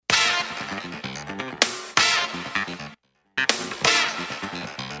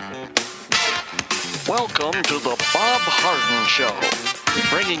Welcome to the Bob Harden Show,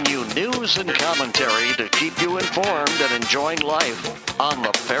 bringing you news and commentary to keep you informed and enjoying life on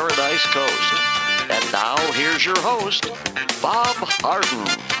the Paradise Coast. And now, here's your host, Bob Harden.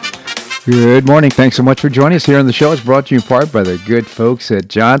 Good morning. Thanks so much for joining us here on the show. It's brought to you in part by the good folks at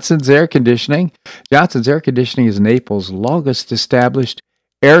Johnson's Air Conditioning. Johnson's Air Conditioning is Naples' longest established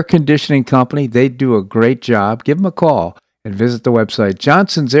air conditioning company. They do a great job. Give them a call and visit the website,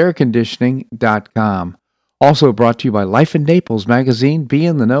 johnsonsairconditioning.com. Also brought to you by Life in Naples magazine. Be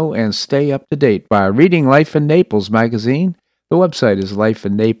in the know and stay up to date by reading Life in Naples magazine. The website is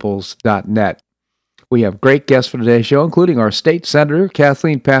lifeinnaples.net. We have great guests for today's show, including our state senator,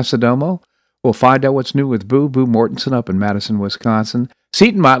 Kathleen Passidomo. We'll find out what's new with Boo Mortensen up in Madison, Wisconsin.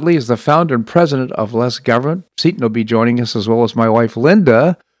 Seton Motley is the founder and president of Less Government. Seton will be joining us, as well as my wife,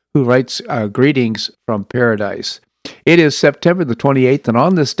 Linda, who writes greetings from paradise. It is September the 28th, and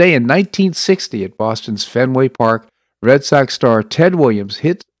on this day in 1960 at Boston's Fenway Park, Red Sox star Ted Williams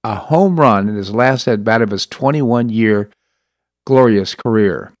hit a home run in his last at-bat of his 21-year glorious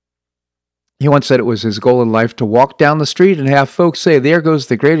career. He once said it was his goal in life to walk down the street and have folks say, "There goes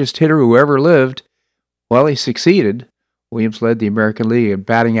the greatest hitter who ever lived." Well, he succeeded. Williams led the American League in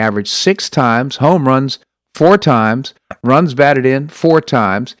batting average 6 times, home runs 4 times, runs batted in 4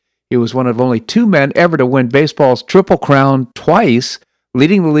 times. He was one of only 2 men ever to win baseball's Triple Crown twice,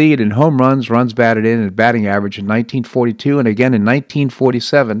 leading the league in home runs, runs batted in, and batting average in 1942 and again in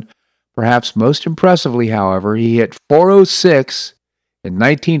 1947. Perhaps most impressively, however, he hit .406 in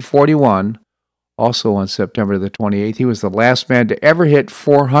 1941. Also on September the 28th, he was the last man to ever hit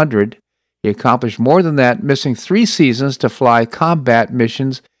 .400. He accomplished more than that, missing 3 seasons to fly combat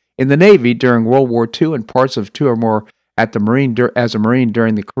missions in the Navy during World War II and parts of 2 or more as a Marine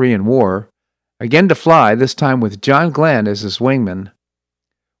during the Korean War. Again to fly, this time with John Glenn as his wingman.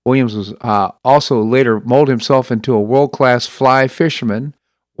 Williams was also later molded himself into a world-class fly fisherman,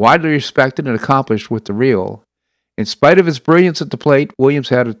 widely respected and accomplished with the reel. In spite of his brilliance at the plate, Williams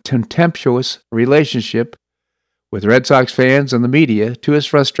had a contemptuous relationship with Red Sox fans and the media. To his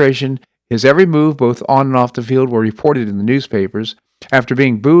frustration, his every move, both on and off the field, were reported in the newspapers. After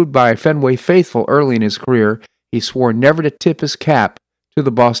being booed by Fenway faithful early in his career, he swore never to tip his cap to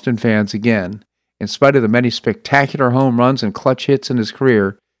the Boston fans again. In spite of the many spectacular home runs and clutch hits in his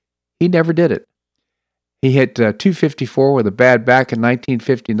career, he never did it. He hit .254 with a bad back in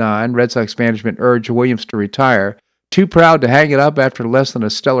 1959. Red Sox management urged Williams to retire. Too proud to hang it up after less than a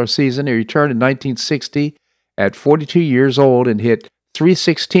stellar season, he returned in 1960 at 42 years old and hit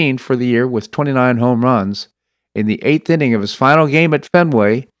 .316 for the year with 29 home runs. In the 8th inning of his final game at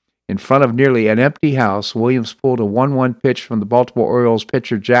Fenway, in front of nearly an empty house, Williams pulled a 1-1 pitch from the Baltimore Orioles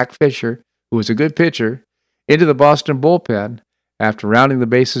pitcher Jack Fisher, who was a good pitcher, into the Boston bullpen. After rounding the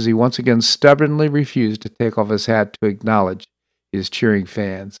bases, he once again stubbornly refused to take off his hat to acknowledge his cheering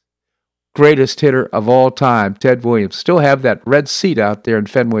fans. Greatest hitter of all time, Ted Williams. Still have that red seat out there in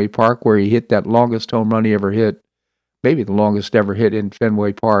Fenway Park where he hit that longest home run he ever hit. Maybe the longest ever hit in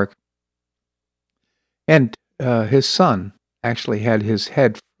Fenway Park. And his son actually had his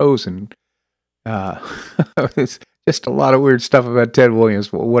head frozen. It's just a lot of weird stuff about Ted Williams,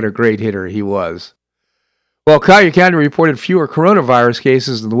 but what a great hitter he was. Well, Collier County reported fewer coronavirus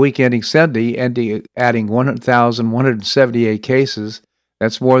cases in the week ending Sunday, adding 1,178 cases.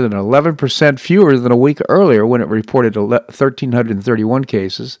 That's more than 11% fewer than a week earlier when it reported 1,331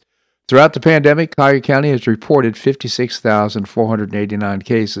 cases. Throughout the pandemic, Collier County has reported 56,489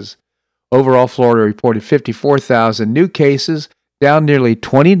 cases. Overall, Florida reported 54,000 new cases, down nearly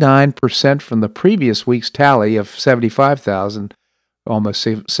 29% from the previous week's tally of 75,000, almost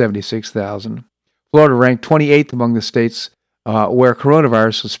 76,000. Florida ranked 28th among the states where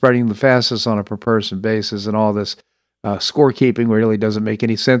coronavirus was spreading the fastest on a per-person basis, and all this scorekeeping really doesn't make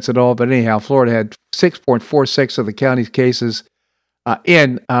any sense at all. But anyhow, Florida had 6.46 of the county's cases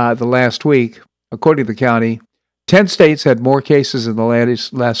in the last week. According to the county, 10 states had more cases in the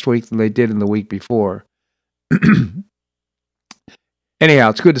last week than they did in the week before.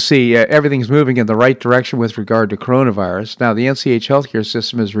 Anyhow, it's good to see everything's moving in the right direction with regard to coronavirus. Now, the NCH healthcare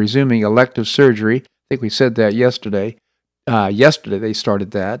system is resuming elective surgery. I think we said that yesterday. Yesterday they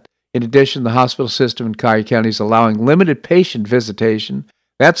started that. In addition, the hospital system in Collier County is allowing limited patient visitation.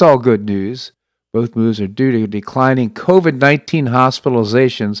 That's all good news. Both moves are due to declining COVID-19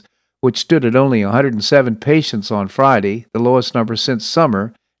 hospitalizations, which stood at only 107 patients on Friday, the lowest number since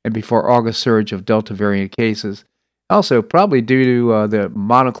summer and before August surge of Delta variant cases. Also, probably due to the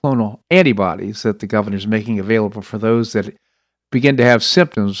monoclonal antibodies that the governor is making available for those that begin to have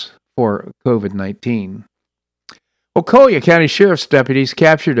symptoms for COVID-19. Collier County Sheriff's deputies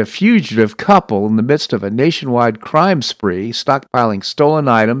captured a fugitive couple in the midst of a nationwide crime spree, stockpiling stolen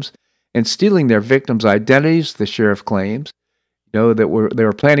items and stealing their victims' identities, the sheriff claims. That they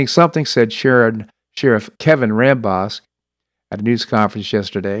were planning something, said Sheriff Kevin Rambos at a news conference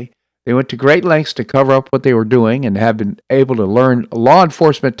yesterday. They went to great lengths to cover up what they were doing and have been able to learn law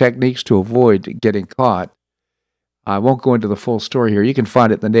enforcement techniques to avoid getting caught. I won't go into the full story here. You can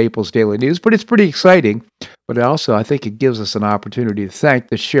find it in the Naples Daily News, but it's pretty exciting. But also, I think it gives us an opportunity to thank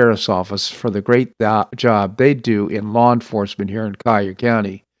the Sheriff's Office for the great job they do in law enforcement here in Collier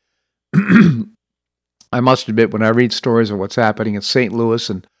County. I must admit, when I read stories of what's happening in St. Louis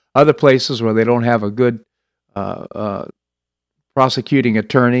and other places where they don't have a good prosecuting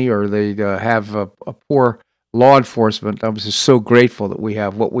attorney or they have a poor law enforcement, I'm just so grateful that we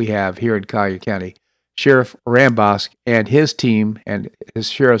have what we have here in Collier County. Sheriff Rambos and his team and his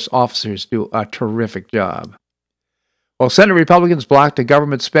sheriff's officers do a terrific job. Well, Senate Republicans blocked a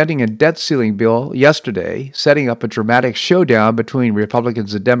government spending and debt ceiling bill yesterday, setting up a dramatic showdown between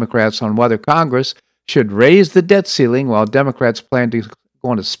Republicans and Democrats on whether Congress should raise the debt ceiling, while Democrats plan to go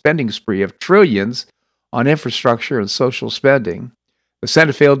on a spending spree of trillions on infrastructure and social spending. The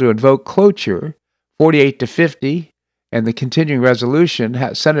Senate failed to invoke cloture, 48-50, and the continuing resolution.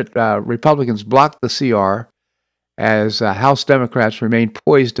 Senate Republicans blocked the CR as House Democrats remain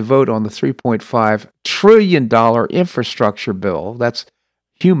poised to vote on the $3.5 trillion infrastructure bill. That's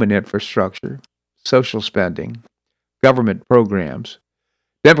human infrastructure, social spending, government programs.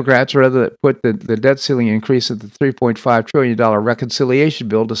 Democrats, rather than put the debt ceiling increase at the $3.5 trillion reconciliation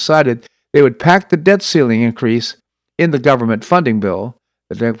bill, decided they would pack the debt ceiling increase in the government funding bill.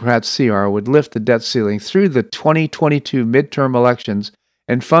 The Democrats' CR would lift the debt ceiling through the 2022 midterm elections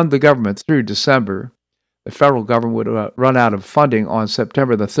and fund the government through December. The federal government would run out of funding on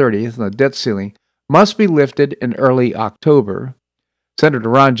September the 30th, and the debt ceiling must be lifted in early October. Senator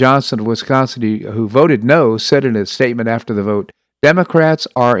Ron Johnson of Wisconsin, who voted no, said in a statement after the vote, Democrats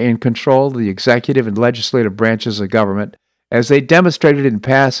are in control of the executive and legislative branches of government, as they demonstrated in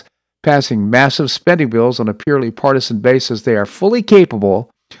passing massive spending bills on a purely partisan basis. They are fully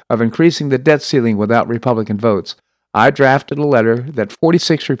capable of increasing the debt ceiling without Republican votes. I drafted a letter that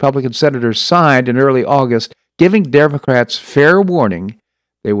 46 Republican senators signed in early August, giving Democrats fair warning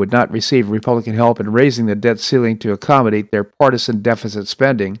they would not receive Republican help in raising the debt ceiling to accommodate their partisan deficit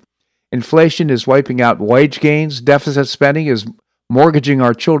spending. Inflation is wiping out wage gains. Deficit spending is mortgaging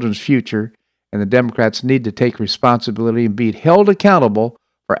our children's future, and the Democrats need to take responsibility and be held accountable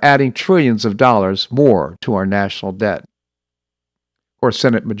for adding trillions of dollars more to our national debt. Of course,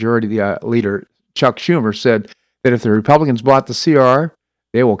 Senate Majority Leader Chuck Schumer said that if the Republicans block the CR,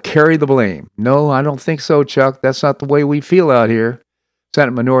 they will carry the blame. No, I don't think so, Chuck. That's not the way we feel out here.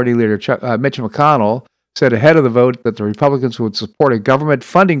 Senate Minority Leader Mitch McConnell said ahead of the vote that the Republicans would support a government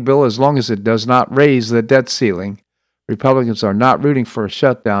funding bill as long as it does not raise the debt ceiling. Republicans are not rooting for a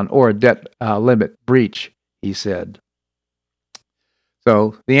shutdown or a debt limit breach, he said.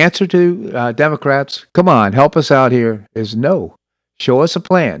 So the answer to Democrats, come on, help us out here, is no. Show us a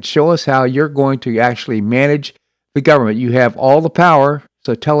plan. Show us how you're going to actually manage the government. You have all the power,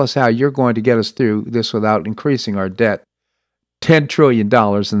 so tell us how you're going to get us through this without increasing our debt $10 trillion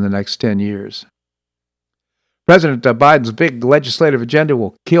in the next 10 years. President Biden's big legislative agenda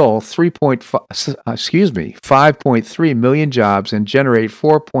will kill 5.3 million jobs and generate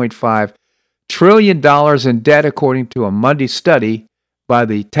 $4.5 trillion in debt, according to a Monday study by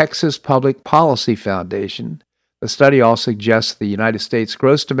the Texas Public Policy Foundation. The study also suggests the United States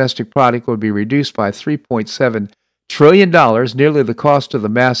gross domestic product would be reduced by $3.7 trillion, nearly the cost of the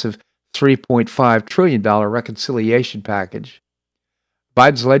massive $3.5 trillion reconciliation package.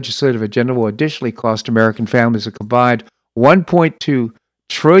 Biden's legislative agenda will additionally cost American families a combined $1.2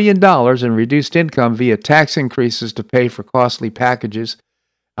 trillion in reduced income via tax increases to pay for costly packages,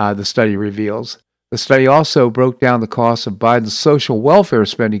 the study reveals. The study also broke down the cost of Biden's social welfare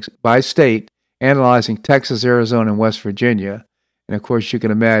spending by state, analyzing Texas, Arizona, and West Virginia. And of course, you can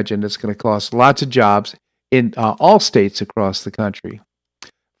imagine it's going to cost lots of jobs in all states across the country.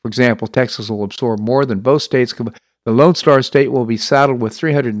 For example, Texas will absorb more than both states combined. The Lone Star State will be saddled with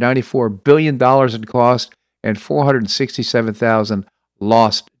 $394 billion in cost and 467,000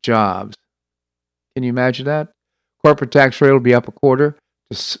 lost jobs. Can you imagine that? Corporate tax rate will be up a quarter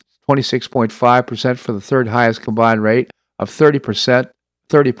to 26.5% for the third highest combined rate of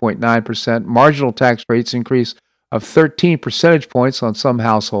 30.9%. Marginal tax rates increase of 13 percentage points on some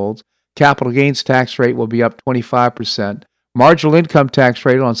households. Capital gains tax rate will be up 25%. Marginal income tax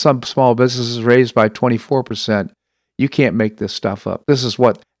rate on some small businesses raised by 24%. You can't make this stuff up. This is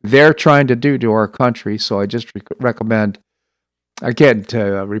what they're trying to do to our country. So I just recommend, again,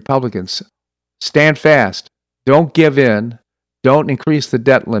 to Republicans, stand fast. Don't give in. Don't increase the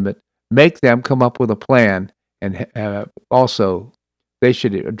debt limit. Make them come up with a plan. And also, they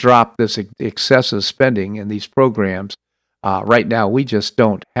should drop this excessive spending in these programs. Right now, we just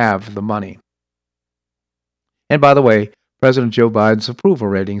don't have the money. And by the way, President Joe Biden's approval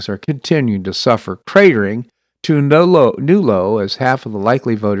ratings are continuing to suffer, cratering to a new low as half of the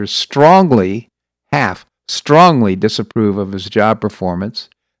likely voters strongly disapprove of his job performance.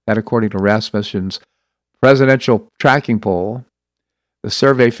 That according to Rasmussen's presidential tracking poll. The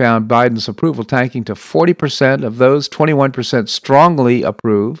survey found Biden's approval tanking to 40% of those, 21% strongly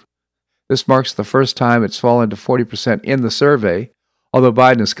approve. This marks the first time it's fallen to 40% in the survey, although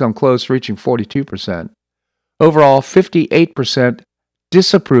Biden has come close, reaching 42%. Overall, 58%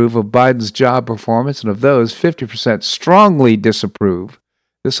 disapprove of Biden's job performance, and of those, 50% strongly disapprove.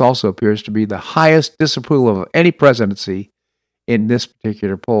 This also appears to be the highest disapproval of any presidency in this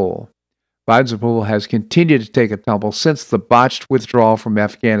particular poll. Biden's approval has continued to take a tumble since the botched withdrawal from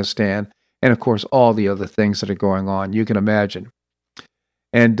Afghanistan and, of course, all the other things that are going on. You can imagine.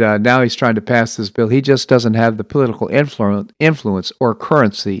 And now he's trying to pass this bill. He just doesn't have the political influence or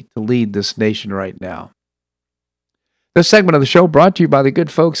currency to lead this nation right now. This segment of the show brought to you by the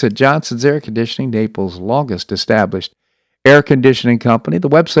good folks at Johnson's Air Conditioning, Naples' longest established air conditioning company. The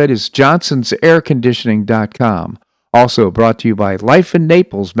website is johnsonsairconditioning.com. Also brought to you by Life in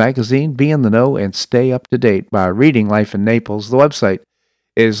Naples magazine. Be in the know and stay up to date by reading Life in Naples. The website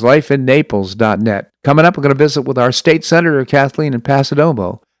is lifeinnaples.net. Coming up, we're going to visit with our state senator, Kathleen in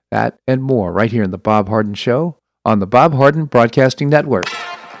Pasadomo. That and more right here in the Bob Harden Show on the Bob Harden Broadcasting Network.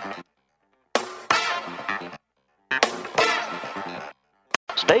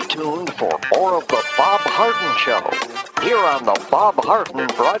 Stay tuned for more of the Bob Harden Show here on the Bob Harden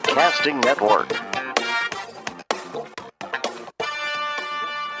Broadcasting Network.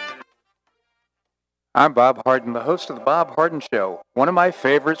 I'm Bob Harden, the host of the Bob Harden Show. One of my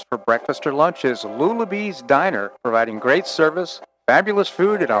favorites for breakfast or lunch is Lulabee's Diner, providing great service, fabulous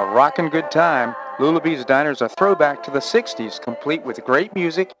food, and a rockin' good time. Lulabee's Diner is a throwback to the 60s, complete with great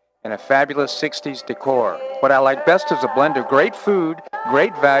music and a fabulous 60s decor. What I like best is a blend of great food,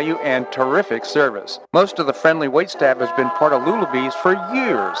 great value, and terrific service. Most of the friendly waitstaff has been part of Lulabee's for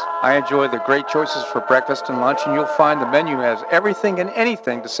years. I enjoy the great choices for breakfast and lunch, and you'll find the menu has everything and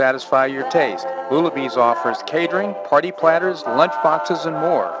anything to satisfy your taste. Lulabee's offers catering, party platters, lunch boxes, and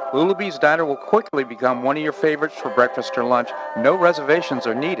more. Lulabee's Diner will quickly become one of your favorites for breakfast or lunch. No reservations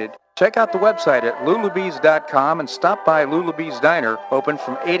are needed. Check out the website at lulabees.com and stop by Lulabee's Diner, open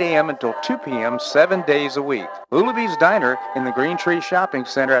from 8 a.m. until 2 p.m. 7 days a week. Lulabee's Diner in the Green Tree Shopping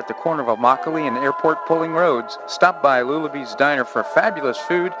Center at the corner of Immokalee and Airport Pulling Roads. Stop by Lulabee's Diner for fabulous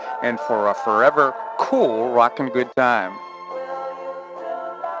food and for a forever cool rockin' good time.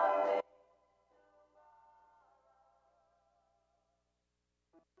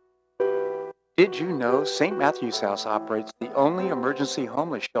 Did you know St. Matthew's House operates the only emergency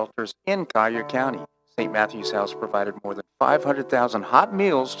homeless shelters in Collier County? St. Matthew's House provided more than 500,000 hot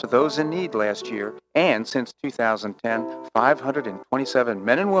meals to those in need last year, and since 2010, 527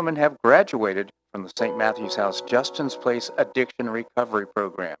 men and women have graduated from the St. Matthew's House Justin's Place Addiction Recovery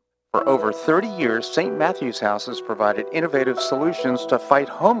Program. For over 30 years, St. Matthew's House has provided innovative solutions to fight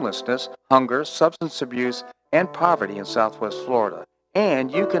homelessness, hunger, substance abuse, and poverty in Southwest Florida.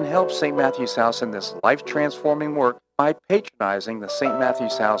 And you can help St. Matthew's House in this life-transforming work by patronizing the St.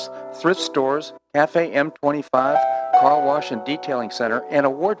 Matthew's House thrift stores, Cafe M25, car wash and detailing center, and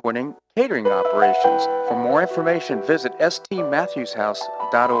award-winning catering operations. For more information, visit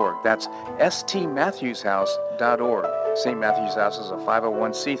stmatthewshouse.org. That's stmatthewshouse.org. St. Matthew's House is a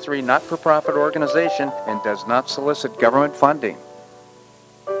 501c3 not-for-profit organization and does not solicit government funding.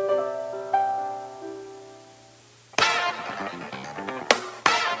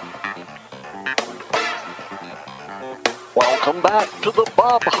 Welcome back to the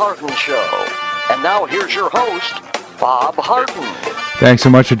Bob Harden Show. And now here's your host, Bob Harden. Thanks so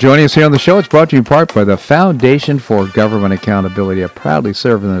much for joining us here on the show. It's brought to you in part by the Foundation for Government Accountability. I proudly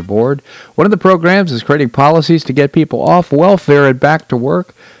serve on the board. One of the programs is creating policies to get people off welfare and back to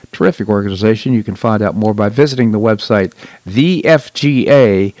work. Terrific organization. You can find out more by visiting the website,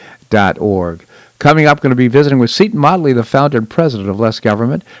 thefga.org. Coming up, going to be visiting with Seton Motley, the founder and president of Less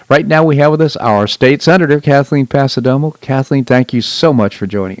Government. Right now we have with us our state senator, Kathleen Pasadomo. Kathleen, thank you so much for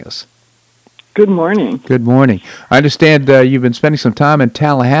joining us. Good morning. Good morning. I understand you've been spending some time in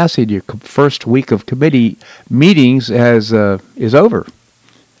Tallahassee. Your first week of committee meetings is over.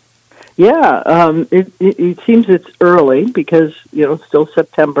 It seems it's early because it's still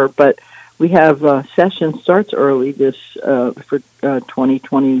September, but we have session starts early this for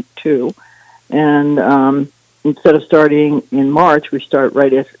 2022, and instead of starting in March, we start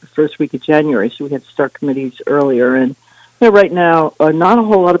right at the first week of January. So we had to start committees earlier, and right now, not a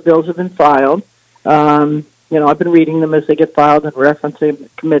whole lot of bills have been filed. I've been reading them as they get filed and referencing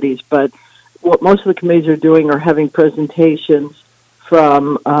committees, but what most of the committees are doing are having presentations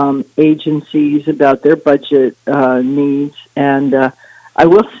from agencies about their budget needs. And I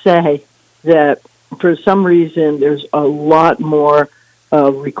will say that for some reason there's a lot more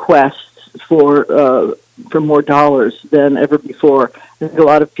requests for more dollars than ever before. I think a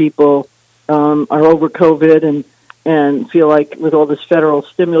lot of people are over COVID and feel like with all this federal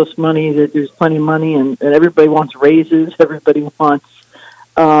stimulus money that there's plenty of money and everybody wants raises, everybody wants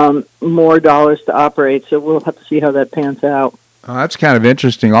more dollars to operate. So we'll have to see how that pans out. That's kind of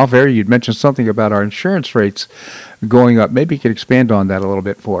interesting. Off air, you'd mentioned something about our insurance rates going up. Maybe you could expand on that a little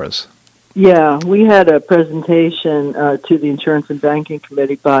bit for us. Yeah, we had a presentation to the Insurance and Banking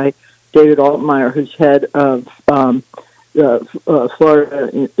Committee by David Altmeyer, who's head of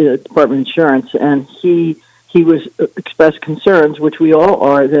Florida Department of Insurance, and he was expressed concerns, which we all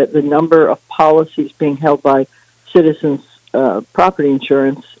are, that the number of policies being held by Citizens Property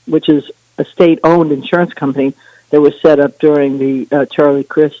Insurance, which is a state-owned insurance company that was set up during the Charlie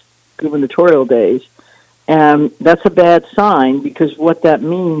Crist gubernatorial days. And that's a bad sign, because what that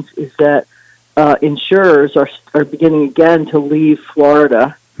means is that insurers are beginning again to leave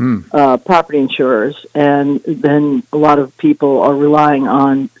Florida, property insurers, and then a lot of people are relying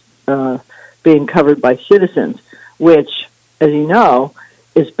on being covered by Citizens, which, as you know,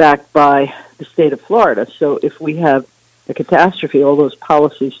 is backed by the state of Florida. So if we have a catastrophe, all those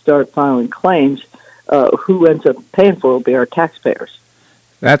policies start filing claims, who ends up paying for it will be our taxpayers.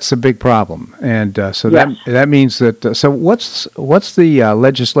 That's a big problem, and so yes. that means that. So what's the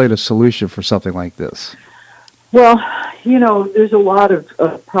legislative solution for something like this? Well, there's a lot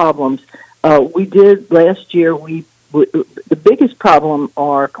of problems. We did last year. The biggest problem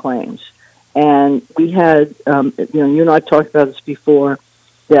are claims, and we had you and I talked about this before,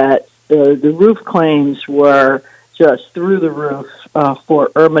 that the roof claims were just through the roof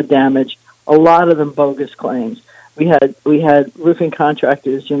for Irma damage. A lot of them bogus claims. We had roofing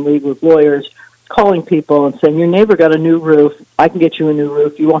contractors in league with lawyers calling people and saying, your neighbor got a new roof. I can get you a new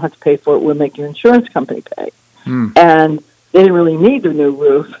roof. You won't have to pay for it. We'll make your insurance company pay. And they didn't really need the new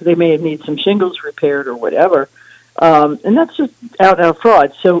roof. They may need some shingles repaired or whatever. And that's just out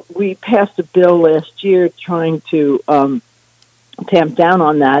fraud. So we passed a bill last year trying to tamp down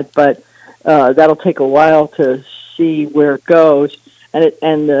on that, but that'll take a while to see where it goes. And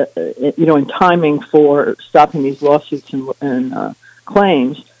in timing for stopping these lawsuits and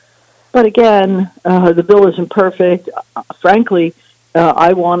claims. But again, the bill isn't perfect. Frankly,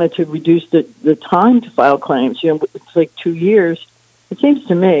 I wanted to reduce the time to file claims. It's like 2 years. It seems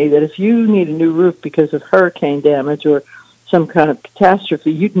to me that if you need a new roof because of hurricane damage or some kind of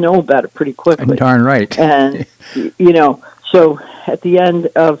catastrophe, you'd know about it pretty quickly. Darn right. And, so at the end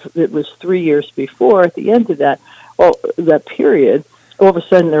of, it was 3 years before, at the end of that period, all of a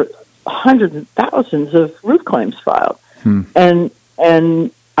sudden there are hundreds of thousands of roof claims filed.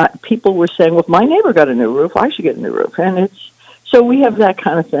 And people were saying, well, if my neighbor got a new roof, I should get a new roof. And so we have that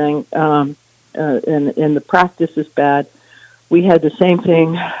kind of thing, and the practice is bad. We had the same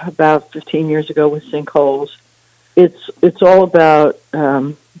thing about 15 years ago with sinkholes. It's all about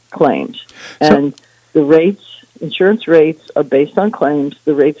claims. And the insurance rates are based on claims.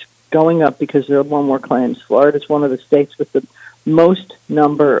 The rates going up because there are more claims. Florida is one of the states with the most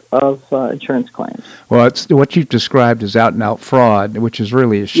number of insurance claims. Well, it's what you've described as out-and-out fraud, which is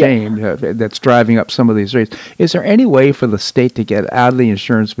really a shame. Yes. That's driving up some of these rates. Is there any way for the state to get out of the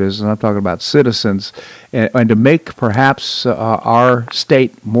insurance business, I'm talking about Citizens, and to make perhaps our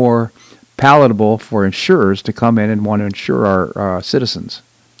state more palatable for insurers to come in and want to insure our citizens?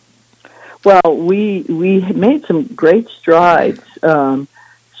 Well, we made some great strides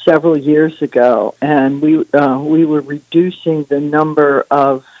several years ago, and we were reducing the number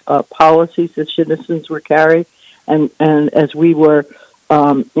of policies that Citizens were carrying, and as we were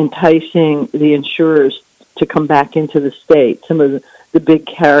enticing the insurers to come back into the state, some of the big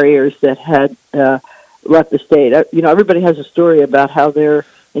carriers that had left the state. Everybody has a story about how their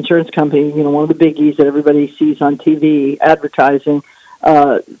insurance company, one of the biggies that everybody sees on TV advertising,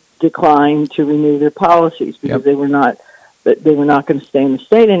 declined to renew their policies because they were not going to stay in the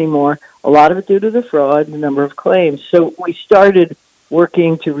state anymore, a lot of it due to the fraud and the number of claims. So we started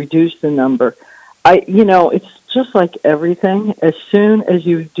working to reduce the number. It's just like everything. As soon as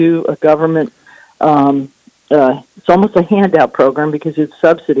you do a government, it's almost a handout program because it's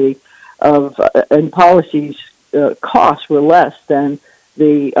subsidy of and policies costs were less than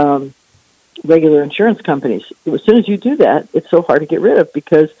the regular insurance companies. As soon as you do that, it's so hard to get rid of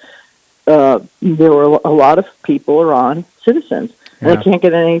because there were a lot of people are on citizens. And they can't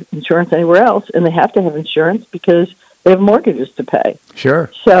get any insurance anywhere else, and they have to have insurance because they have mortgages to pay.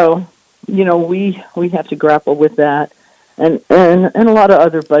 Sure. So, we have to grapple with that, and a lot of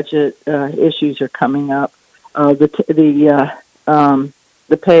other budget issues are coming up. The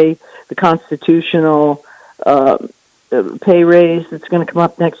constitutional pay raise that's going to come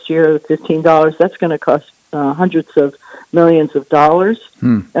up next year, the $15. That's going to cost hundreds of millions of dollars.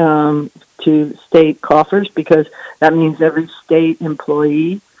 To state coffers because that means every state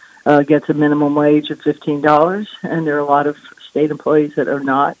employee gets a minimum wage of $15, and there are a lot of state employees that are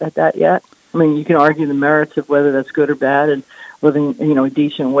not at that yet. I mean, you can argue the merits of whether that's good or bad and living, a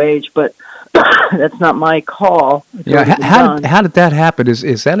decent wage, but that's not my call. How did that happen?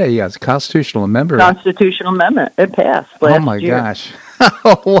 Is that a constitutional amendment? Constitutional amendment. It passed last year. Oh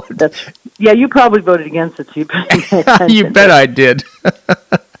my gosh! You probably voted against it. So you bet I did.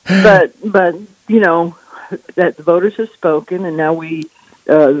 But that the voters have spoken, and now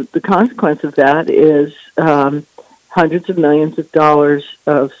the consequence of that is hundreds of millions of dollars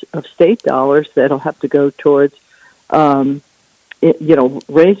of state dollars that'll have to go towards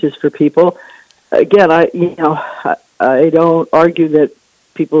raises for people. Again, I don't argue that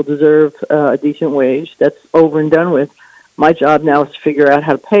people deserve a decent wage. That's over and done with. My job now is to figure out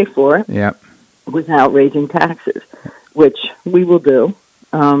how to pay for it without raising taxes, which we will do.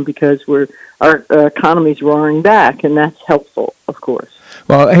 Because our economy's roaring back, and that's helpful, of course.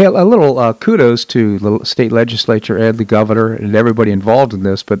 Well, hey, a little kudos to the state legislature and the governor and everybody involved in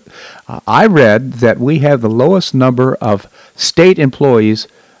this, but I read that we have the lowest number of state employees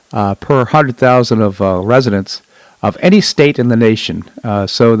per 100,000 of residents of any state in the nation.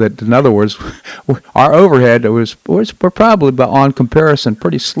 So that, in other words, our overhead we're probably, on comparison,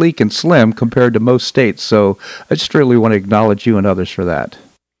 pretty sleek and slim compared to most states. So I just really want to acknowledge you and others for that.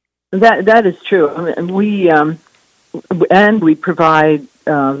 That is true. I mean, we provide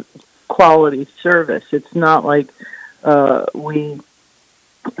quality service. It's not like we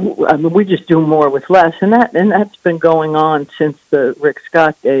just do more with less, and that's been going on since the Rick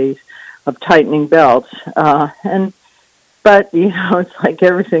Scott days of tightening belts. But it's like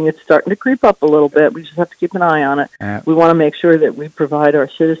everything, it's starting to creep up a little bit. We just have to keep an eye on it. We want to make sure that we provide our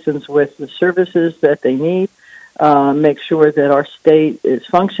citizens with the services that they need, make sure that our state is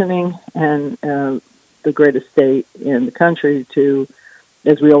functioning, and the greatest state in the country to,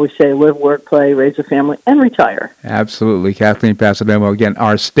 as we always say, live, work, play, raise a family, and retire. Absolutely. Kathleen Pasadomo, again,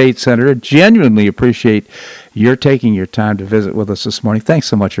 our state senator. Genuinely appreciate your taking your time to visit with us this morning. Thanks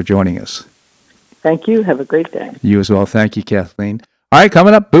so much for joining us. Thank you. Have a great day. You as well. Thank you, Kathleen. All right,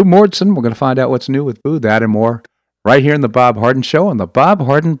 coming up, Boo Mordson. We're going to find out what's new with Boo, that and more right here in the Bob Harden Show on the Bob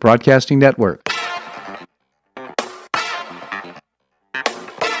Harden Broadcasting Network.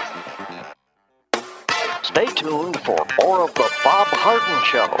 Stay tuned for more of the Bob Harden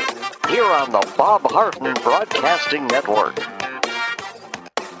Show here on the Bob Harden Broadcasting Network.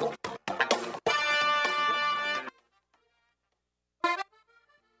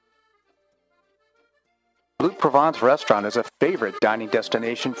 Blue Provence Restaurant is a favorite dining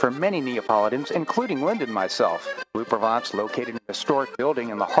destination for many Neapolitans, including Linda and myself. Blue Provence, located in a historic building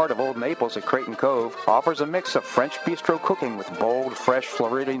in the heart of Old Naples at Creighton Cove, offers a mix of French bistro cooking with bold, fresh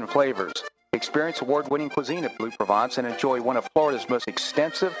Floridian flavors. Experience award-winning cuisine at Blue Provence and enjoy one of Florida's most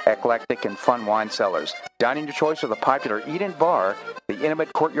extensive, eclectic, and fun wine cellars. Dining your choice of the popular Eat-In Bar, the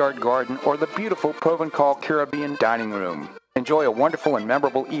intimate Courtyard Garden, or the beautiful Provencal Caribbean Dining Room. Enjoy a wonderful and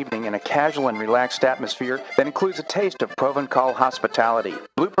memorable evening in a casual and relaxed atmosphere that includes a taste of Provencal hospitality.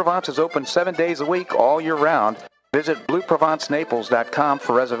 Blue Provence is open 7 days a week, all year round. Visit BlueProvenceNaples.com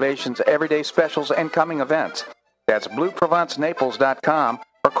for reservations, everyday specials, and coming events. That's BlueProvenceNaples.com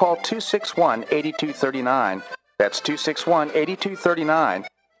or call 261-8239. That's 261-8239.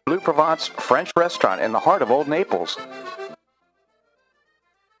 Blue Provence French Restaurant in the heart of Old Naples.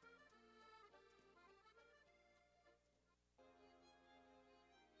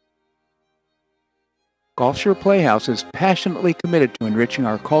 Gulfshire Playhouse is passionately committed to enriching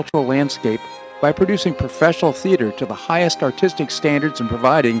our cultural landscape by producing professional theater to the highest artistic standards and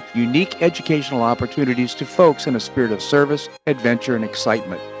providing unique educational opportunities to folks in a spirit of service, adventure, and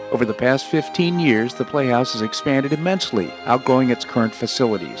excitement. Over the past 15 years, the Playhouse has expanded immensely, outgrowing its current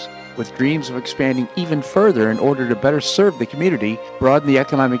facilities. with dreams of expanding even further in order to better serve the community, broaden the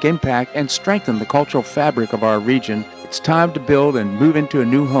economic impact, and strengthen the cultural fabric of our region, it's time to build and move into a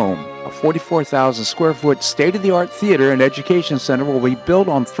new home. A 44,000 square foot state-of-the-art theater and education center will be built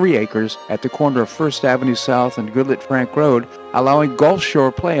on 3 acres at the corner of First Avenue South and Goodlett Frank Road, allowing Gulf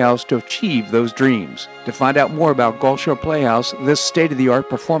Shore Playhouse to achieve those dreams. To find out more about Gulf Shore Playhouse, this state-of-the-art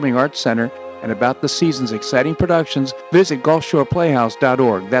performing arts center, and about the season's exciting productions, visit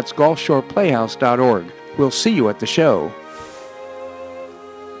GulfShorePlayhouse.org. That's GulfShorePlayhouse.org. We'll see you at the show.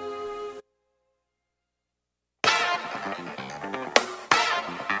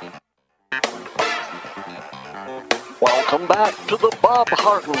 Welcome back to the Bob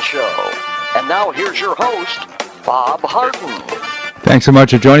Harden Show. And now here's your host, Bob Harden. Thanks so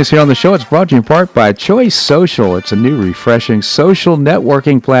much for joining us here on the show. It's brought to you in part by Choice Social. It's a new, refreshing social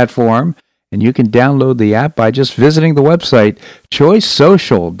networking platform, and you can download the app by just visiting the website,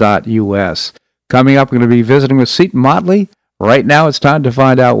 choicesocial.us. Coming up, we're going to be visiting with Seton Motley. Right now, it's time to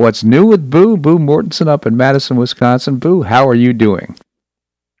find out what's new with Boo Mortensen up in Madison, Wisconsin. Boo, how are you doing?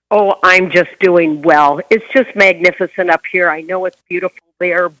 Oh, I'm just doing well. It's just magnificent up here. I know it's beautiful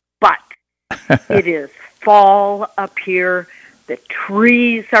there, but it is fall up here. The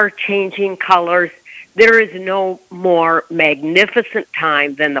trees are changing colors. There is no more magnificent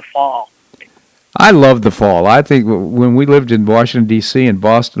time than the fall. I love the fall. I think when we lived in Washington, D.C. and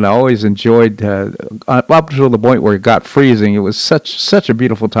Boston, I always enjoyed, up until the point where it got freezing, it was such a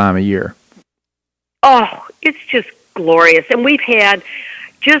beautiful time of year. Oh, it's just glorious. And we've had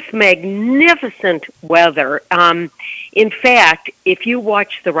just magnificent weather. In fact, if you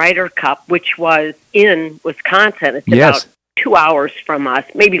watch the Ryder Cup, which was in Wisconsin, it's about 2 hours from us,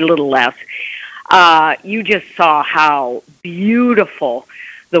 maybe a little less, you just saw how beautiful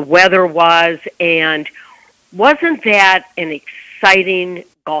the weather was. And wasn't that an exciting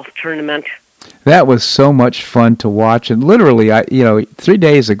golf tournament? That was so much fun to watch, and literally, 3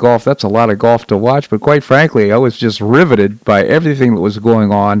 days of golf, that's a lot of golf to watch, but quite frankly, I was just riveted by everything that was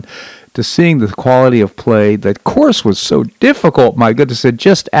going on, to seeing the quality of play. The course was so difficult, my goodness, it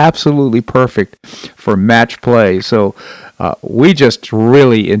just absolutely perfect for match play, so we just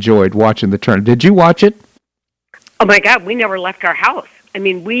really enjoyed watching the tournament. Did you watch it? Oh my God, we never left our house. I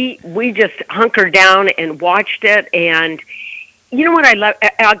mean, we just hunkered down and watched it, and you know what I love?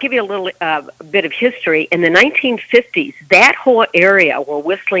 I'll give you a little bit of history. In the 1950s, that whole area where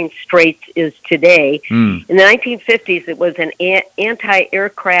Whistling Straits is today, in the 1950s, it was an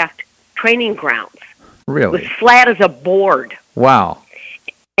anti-aircraft training grounds. Really? It was flat as a board. Wow.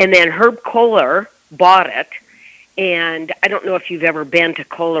 And then Herb Kohler bought it. And I don't know if you've ever been to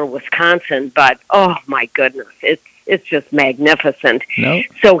Kohler, Wisconsin, but oh my goodness, it's just magnificent. No.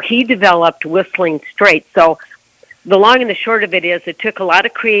 So he developed Whistling Straits. So the long and the short of it is it took a lot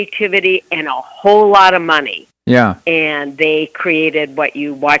of creativity and a whole lot of money. Yeah. And they created what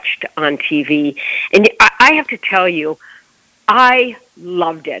you watched on TV. And I have to tell you, I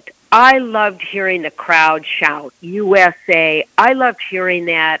loved it. I loved hearing the crowd shout, USA. I loved hearing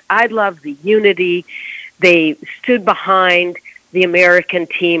that. I loved the unity. They stood behind the American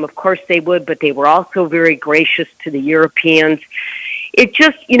team. Of course they would, but they were also very gracious to the Europeans. It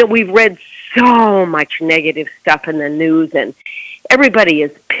just, we've read so much negative stuff in the news, and everybody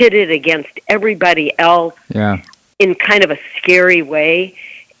is pitted against everybody else in kind of a scary way.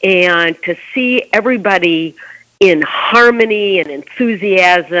 And to see everybody in harmony and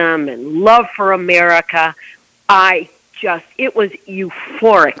enthusiasm and love for America, it was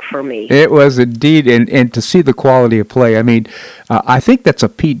euphoric for me. It was indeed, and to see the quality of play. I mean, I think that's a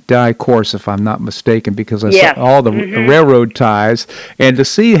Pete Dye course, if I'm not mistaken, because I saw all the railroad ties, and to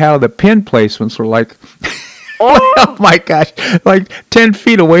see how the pin placements were like, oh my gosh, like 10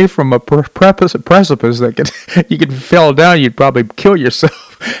 feet away from a precipice that you could fall down, you'd probably kill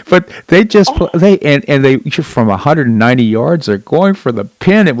yourself. But they just they from 190 yards, they're going for the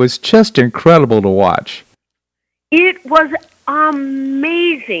pin. It was just incredible to watch. It was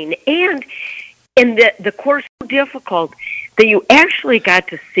amazing, and the course was so difficult that you actually got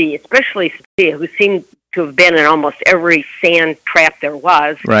to see, especially Sophia, who seemed to have been in almost every sand trap there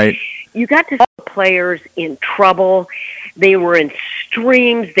was. Right. You got to see the players in trouble. They were in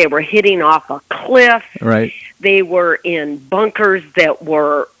streams. They were hitting off a cliff. Right. They were in bunkers that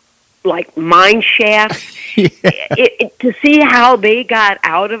were like mine shafts. To see how they got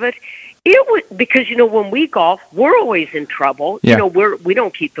out of it. It was because, when we golf, we're always in trouble. Yeah. We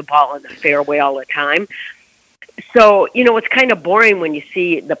don't keep the ball in the fairway all the time. So, it's kind of boring when you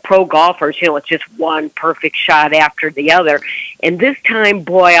see the pro golfers, it's just one perfect shot after the other. And this time,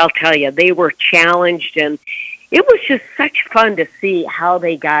 boy, I'll tell you, they were challenged. And, it was just such fun to see how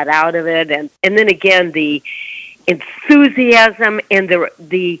they got out of it, and then again the enthusiasm and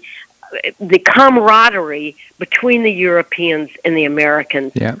the camaraderie between the Europeans and the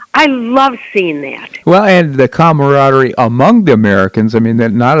Americans. Yeah. I love seeing that. Well, and the camaraderie among the Americans. I mean,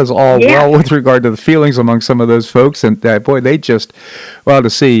 that not as all well with regard to the feelings among some of those folks. And boy, they just, well, to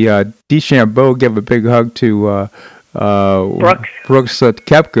see DeChambeau give a big hug to Brooks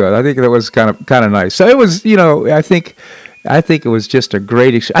Koepka. I think that was kind of nice. So it was, I think it was just a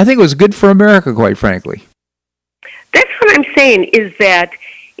great. I think it was good for America, quite frankly. That's what I'm saying. Is that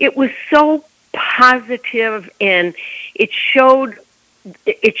it was so positive, and it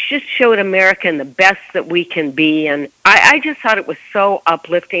just showed America in the best that we can be, and I just thought it was so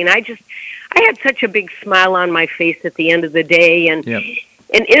uplifting. I had such a big smile on my face at the end of the day, and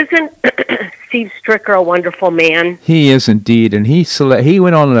isn't Steve Stricker a wonderful man? He is indeed, and he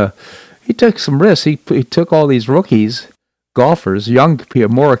went on he took some risks. He took all these rookies, golfers, young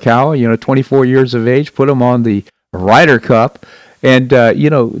Morikawa, 24 years of age, put them on the Ryder Cup. And,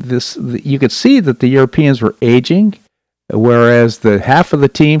 you could see that the Europeans were aging, whereas the half of the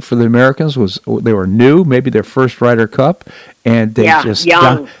team for the Americans they were new, maybe their first Ryder Cup, and they just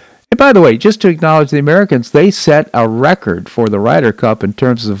young. And by the way, just to acknowledge the Americans, they set a record for the Ryder Cup in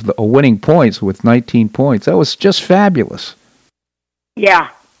terms of the winning points with 19 points. That was just fabulous. Yeah,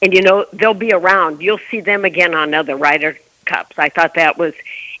 and they'll be around. You'll see them again on other Ryder Cups. I thought that was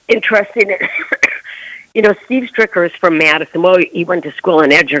interesting. Steve Stricker is from Madison. Well, he went to school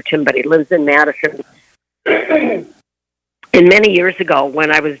in Edgerton, but he lives in Madison. And many years ago,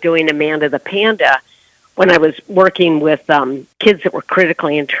 when I was doing Amanda the Panda, when I was working with kids that were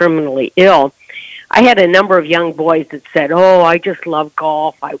critically and terminally ill, I had a number of young boys that said, "Oh, I just love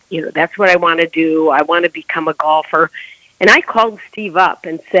golf. That's what I want to do. I want to become a golfer." And I called Steve up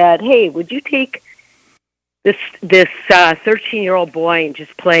and said, "Hey, would you take this 13-year-old boy and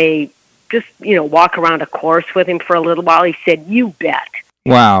just walk around a course with him for a little while?" He said, "You bet."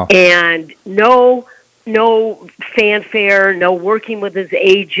 Wow. And no fanfare, no working with his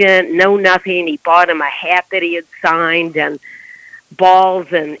agent, no nothing. He bought him a hat that he had signed and balls,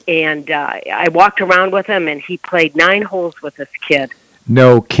 and I walked around with him, and he played 9 holes with this kid.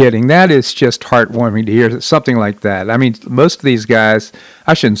 No kidding. That is just heartwarming to hear something like that. I mean, most of these guys,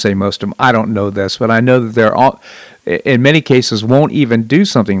 I shouldn't say most of them, I don't know this, but I know that they're all, in many cases, won't even do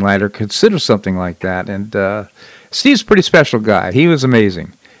something like that or consider something like that. And Steve's a pretty special guy. He was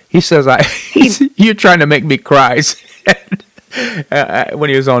amazing. He says, "You're trying to make me cry," when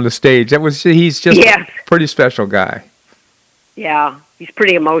he was on the stage. He's just a pretty special guy. Yeah, he's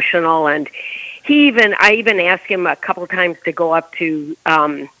pretty emotional, and I even asked him a couple of times to go up to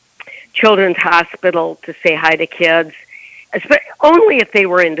Children's Hospital to say hi to kids, only if they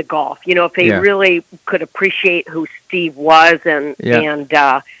were into golf. If they really could appreciate who Steve was and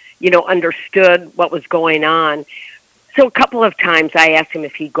understood what was going on. So a couple of times I asked him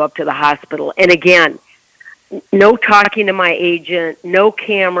if he'd go up to the hospital. And again, no talking to my agent, no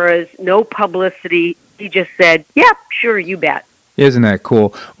cameras, no publicity. He just said, "Yep, sure, you bet." Isn't that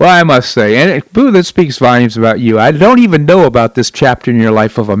cool? Well, I must say, and Boo, that speaks volumes about you. I don't even know about this chapter in your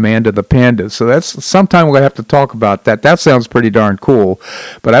life of Amanda the Panda, so that's sometime we're going to have to talk about that. That sounds pretty darn cool.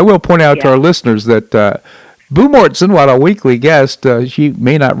 But I will point out to our listeners that Boo Mortensen, while a weekly guest, she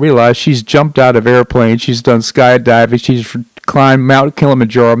may not realize she's jumped out of airplanes, she's done skydiving, she's climbed Mount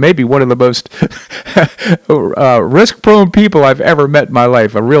Kilimanjaro, maybe one of the most risk-prone people I've ever met in my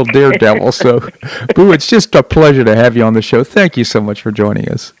life, a real daredevil. So, Boo, it's just a pleasure to have you on the show. Thank you so much for joining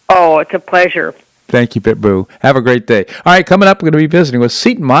us. Oh, it's a pleasure. Thank you, Boo. Have a great day. All right, coming up, we're going to be visiting with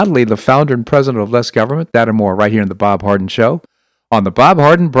Seton Motley, the founder and president of Less Government. That and more right here in The Bob Harden Show on the Bob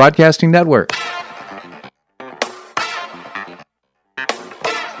Harden Broadcasting Network.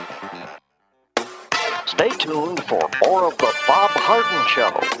 Stay tuned for more of the Bob Harden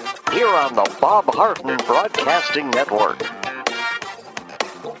Show here on the Bob Harden Broadcasting Network.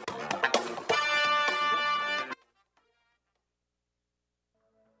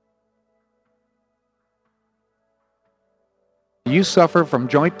 Do you suffer from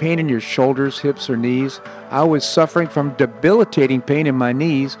joint pain in your shoulders, hips, or knees? I was suffering from debilitating pain in my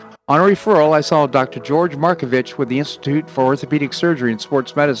knees. On a referral, I saw Dr. George Markovich with the Institute for Orthopedic Surgery and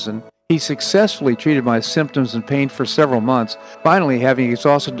Sports Medicine. He successfully treated my symptoms and pain for several months. Finally, having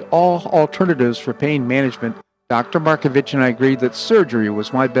exhausted all alternatives for pain management, Dr. Markovich and I agreed that surgery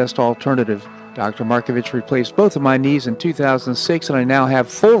was my best alternative. Dr. Markovich replaced both of my knees in 2006, and I now have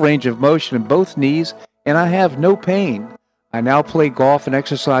full range of motion in both knees, and I have no pain. I now play golf and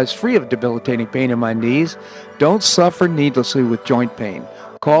exercise free of debilitating pain in my knees. Don't suffer needlessly with joint pain.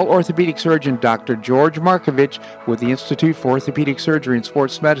 Call orthopedic surgeon Dr. George Markovich with the Institute for Orthopedic Surgery and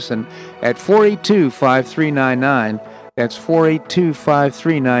Sports Medicine at 482-5399. That's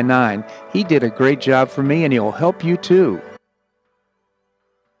 482-5399. He did a great job for me, and he'll help you too.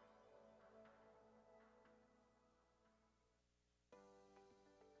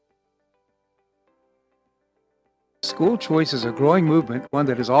 School choice is a growing movement, one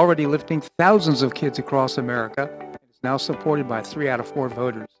that is already lifting thousands of kids across America and is now supported by 3 out of 4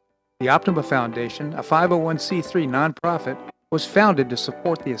 voters. The Optima Foundation, a 501c3 nonprofit, was founded to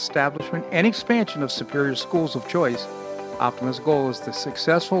support the establishment and expansion of superior schools of choice. Optima's goal is the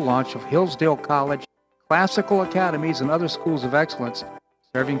successful launch of Hillsdale College, classical academies, and other schools of excellence,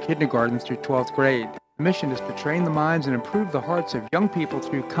 serving kindergarten through 12th grade. The mission is to train the minds and improve the hearts of young people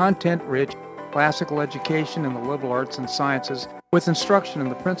through content-rich classical education in the liberal arts and sciences with instruction in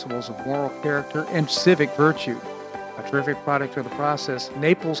the principles of moral character and civic virtue. A terrific product of the process,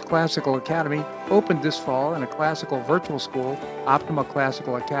 Naples Classical Academy opened this fall, and a classical virtual school, Optima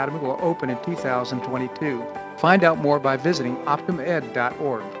Classical Academy, will open in 2022. Find out more by visiting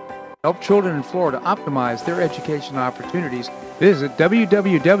optimaed.org. Help children in Florida optimize their education opportunities. Visit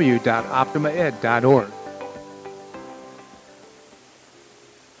www.optimaed.org.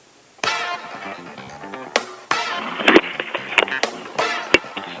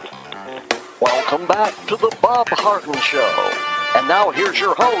 Welcome back to the Bob Harden Show. And now here's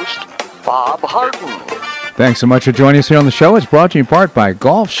your host, Bob Harden. Thanks so much for joining us here on the show. It's brought to you in part by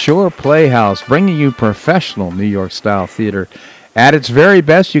Gulf Shore Playhouse, bringing you professional New York-style theater at its very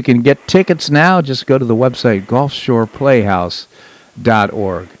best. You can get tickets now. Just go to the website,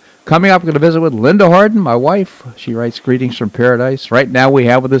 gulfshoreplayhouse.org. Coming up, we're going to visit with Linda Harden, my wife. She writes Greetings from Paradise. Right now we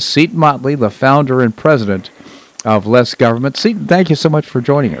have with us Seton Motley, the founder and president of Less Government. Seton, thank you so much for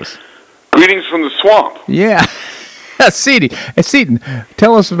joining us. Greetings from the swamp. Yeah. Seton,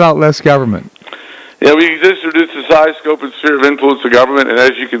 tell us about Less Government. Yeah, we exist to reduce the size, scope, and sphere of influence of government, and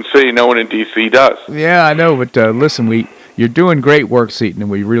as you can see, no one in D.C. does. Yeah, I know, but listen, you're doing great work, Seton,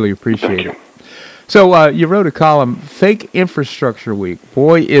 and we really appreciate it. So you wrote a column, Fake Infrastructure Week.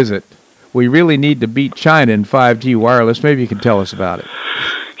 Boy, is it. We really need to beat China in 5G wireless. Maybe you can tell us about it.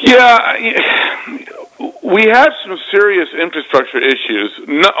 Yeah, we have some serious infrastructure issues,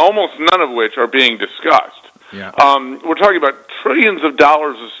 almost none of which are being discussed. Yeah. We're talking about trillions of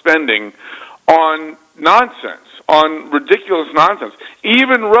dollars of spending on nonsense, on ridiculous nonsense.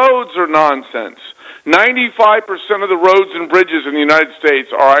 Even roads are nonsense. 95% of the roads and bridges in the United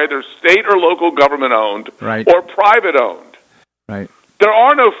States are either state or local government owned, right, or private owned. Right. There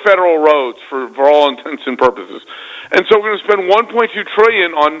are no federal roads for all intents and purposes. And so we're going to spend $1.2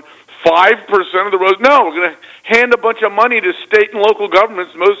 trillion on 5% of the roads. No, we're going to hand a bunch of money to state and local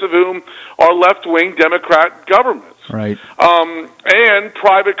governments, most of whom are left-wing Democrat governments. Right. And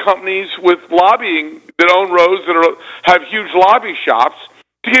private companies with lobbying that own roads that have huge lobby shops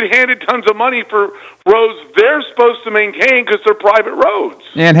to get handed tons of money for roads they're supposed to maintain because they're private roads.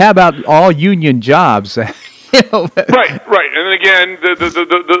 And how about all union jobs? Right. And then again, the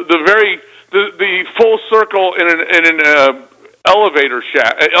full circle in an elevator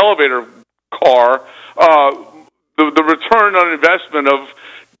car, the return on investment of,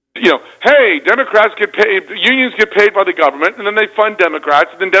 hey, Democrats get paid, unions get paid by the government, and then they fund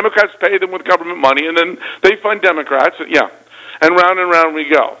Democrats, and then Democrats pay them with government money, and then they fund Democrats, and round we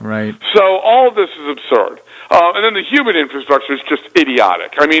go. Right. So all of this is absurd. And then the human infrastructure is just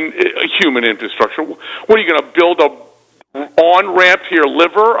idiotic. I mean, human infrastructure. What are you going to build a on-ramp to your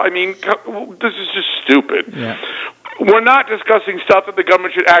liver? I mean, this is just stupid. Yeah. We're not discussing stuff that the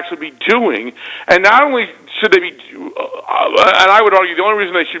government should actually be doing, and not only should they be, and I would argue the only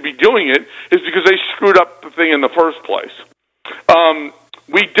reason they should be doing it is because they screwed up the thing in the first place.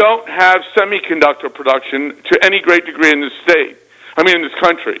 We don't have semiconductor production to any great degree in this in this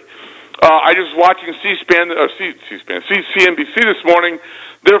country. I just watching CNBC this morning.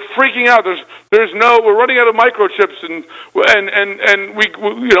 They're freaking out. We're running out of microchips, and we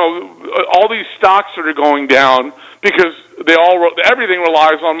all these stocks that are going down because everything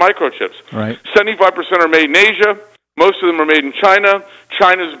relies on microchips. Right. 75% are made in Asia. Most of them are made in China.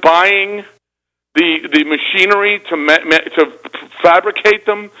 China's buying the machinery to fabricate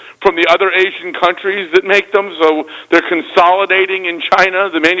them from the other Asian countries that make them. So they're consolidating in China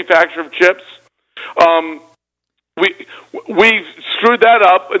the manufacture of chips. We've screwed that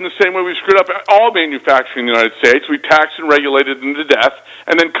up in the same way we screwed up all manufacturing in the United States. We taxed and regulated them to death,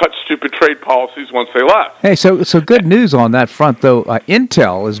 and then cut stupid trade policies once they left. Hey, so good news on that front, though.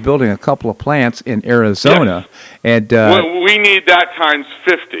 Intel is building a couple of plants in Arizona, and we need that times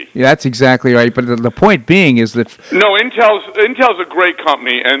 50. Yeah, that's exactly right. But the point being is that no, Intel's a great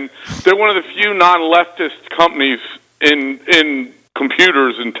company, and they're one of the few non-leftist companies in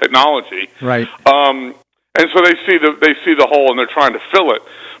computers and technology. Right. And so they see the hole and they're trying to fill it,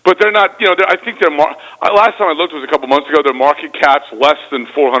 but they're not. I think last time I looked was a couple months ago. Their market cap's less than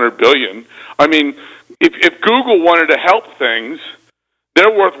 $400 billion. I mean, if Google wanted to help things,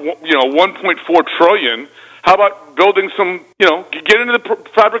 they're worth $1.4 trillion. How about building some? Get into the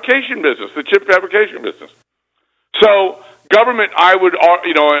fabrication business, the chip fabrication business. So government, I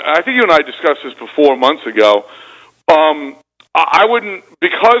think you and I discussed this before months ago. I wouldn't,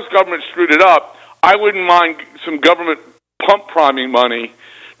 because government screwed it up. I wouldn't mind some government pump priming money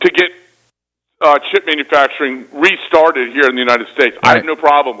to get chip manufacturing restarted here in the United States. Right. I have no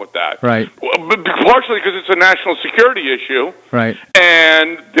problem with that. Right. Partially because it's a national security issue. Right.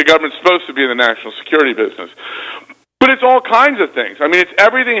 And the government's supposed to be in the national security business. But it's all kinds of things. I mean, it's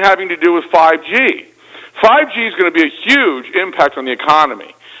everything having to do with 5G. 5G is going to be a huge impact on the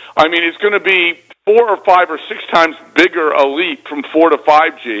economy. I mean, it's going to be 4 or 5 or 6 times bigger a leap from 4 to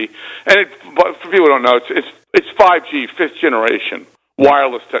 5G. And for people who don't know, it's 5G, 5th generation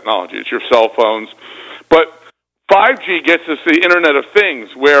wireless technology. It's your cell phones. But 5G gets us the Internet of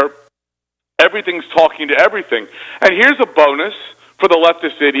Things, where everything's talking to everything. And here's a bonus for the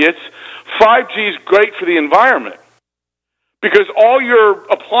leftist idiots. 5G is great for the environment, because all your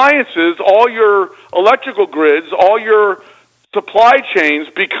appliances, all your electrical grids, all your supply chains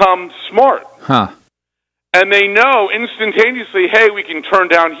become smart. Huh. And they know instantaneously, hey, we can turn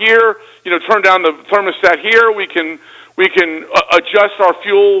down here, turn down the thermostat here, we can adjust our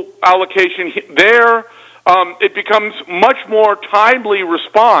fuel allocation there. It becomes much more timely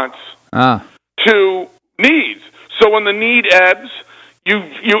response to needs. So when the need ebbs,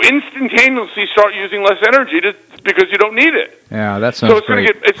 you instantaneously start using less energy because you don't need it. Yeah, that sounds great.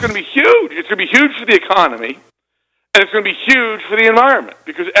 It's going to be huge. It's going to be huge for the economy. And it's going to be huge for the environment,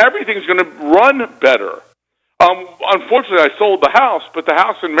 because everything's going to run better. Unfortunately, I sold the house, but the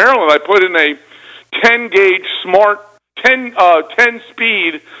house in Maryland, I put in a 10-gauge smart,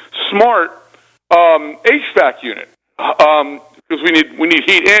 10-speed smart HVAC unit, because we need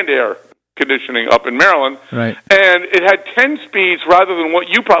heat and air conditioning up in Maryland. Right. And it had 10 speeds rather than what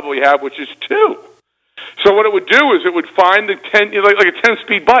you probably have, which is 2. So what it would do is it would find the 10, like a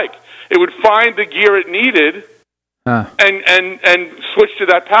 10-speed bike. It would find the gear it needed. And switch to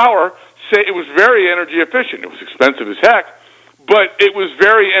that power. Say it was very energy efficient. It was expensive as heck, but it was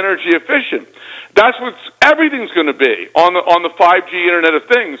very energy efficient. That's what everything's going to be on the 5G Internet of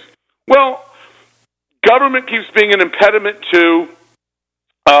Things. Well, government keeps being an impediment to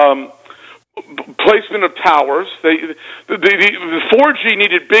placement of towers. The 4G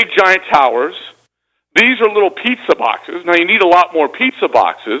needed big giant towers. These are little pizza boxes. Now you need a lot more pizza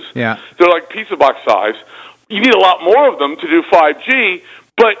boxes. Yeah, they're like pizza box size. You need a lot more of them to do 5G,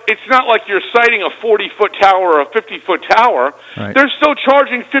 but it's not like you're citing a 40-foot tower or a 50-foot tower. Right. They're still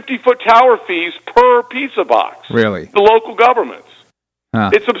charging 50-foot tower fees per pizza box. Really? The local governments.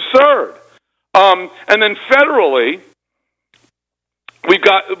 It's absurd. And then federally, we've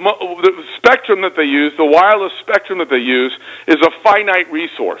got the spectrum that they use, the wireless spectrum that they use, is a finite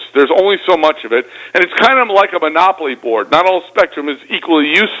resource. There's only so much of it, and it's kind of like a monopoly board. Not all spectrum is equally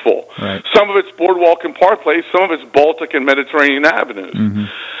useful. Right. Some of it's Boardwalk and Park Place, some of it's Baltic and Mediterranean avenues. Mm-hmm.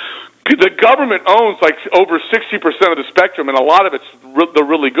 The government owns like over 60% of the spectrum, and a lot of it's the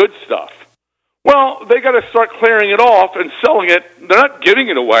really good stuff. Well, they got to start clearing it off and selling it. They're not giving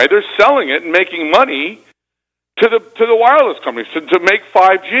it away. They're selling it and making money to the wireless companies to make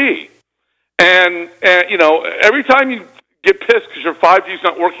 5G. And every time you get pissed because your 5G is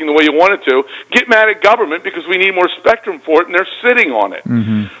not working the way you want it to, get mad at government because we need more spectrum for it, and they're sitting on it.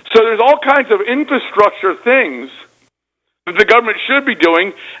 Mm-hmm. So there's all kinds of infrastructure things that the government should be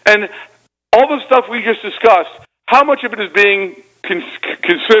doing, and all the stuff we just discussed, how much of it is being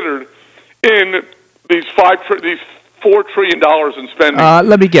considered in these $4 trillion in spending?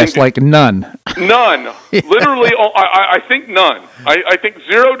 Let me guess, like none. None. Yeah. Literally, I think none. I think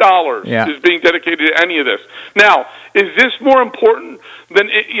 $0 is being dedicated to any of this. Now, is this more important than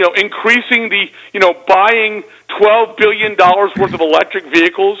increasing the buying $12 billion worth of electric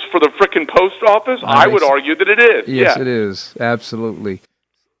vehicles for the frickin' post office? I would argue that it is. Yes, it is. Absolutely.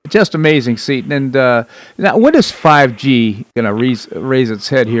 Just amazing, Seton. And now, when is 5G going to raise its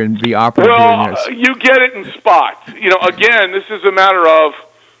head here and be operative Well, here? you get it in spots. Again, this is a matter of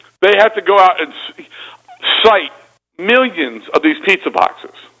they have to go out and site millions of these pizza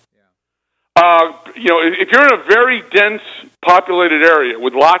boxes. If you're in a very dense, populated area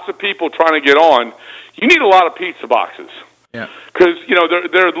with lots of people trying to get on, you need a lot of pizza boxes. Yeah. Because,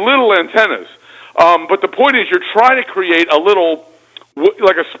 they're little antennas. But the point is you're trying to create a little,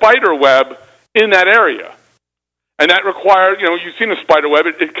 like a spider web in that area. And that requires, you've seen a spider web,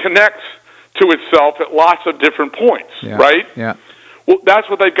 it connects to itself at lots of different points, right? Yeah. Well, that's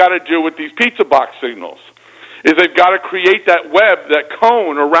what they've got to do with these pizza box signals, is they've got to create that web, that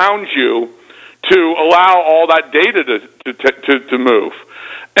cone around you to allow all that data to move.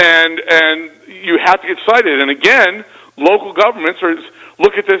 And you have to get sited. And again, local governments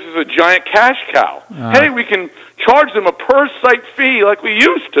look at this as a giant cash cow. Hey, we can charge them a per-site fee like we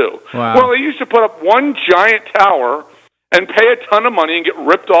used to. Wow. Well, they used to put up one giant tower and pay a ton of money and get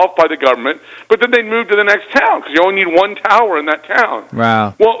ripped off by the government, but then they'd move to the next town because you only need one tower in that town.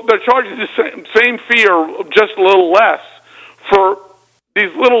 Wow. Well, they're charging the same fee or just a little less for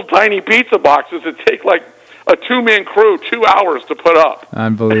these little tiny pizza boxes that take like a two-man crew 2 hours to put up.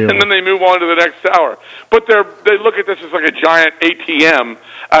 Unbelievable. And then they move on to the next tower. But they look at this as like a giant ATM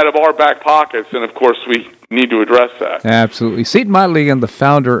out of our back pockets, and of course we need to address that. Absolutely. Seton Motley, the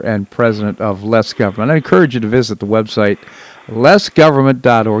founder and president of Less Government. I encourage you to visit the website,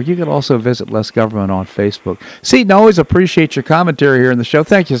 lessgovernment.org. You can also visit Less Government on Facebook. Seton, I always appreciate your commentary here in the show.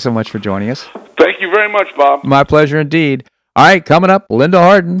 Thank you so much for joining us. Thank you very much, Bob. My pleasure indeed. All right, coming up, Linda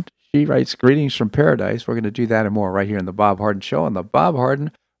Harden. She writes Greetings from Paradise. We're going to do that and more right here in the Bob Harden Show on the Bob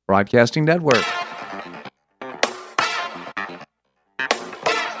Harden Broadcasting Network.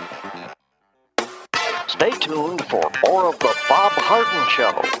 Stay tuned for more of the Bob Harden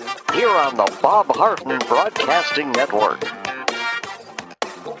Show here on the Bob Harden Broadcasting Network.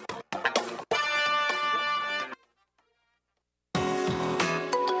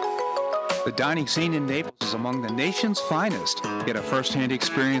 The dining scene in Naples is among the nation's finest. Get a first-hand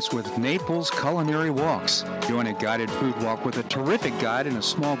experience with Naples Culinary Walks. Join a guided food walk with a terrific guide in a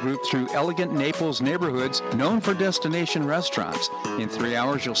small group through elegant Naples neighborhoods known for destination restaurants. In 3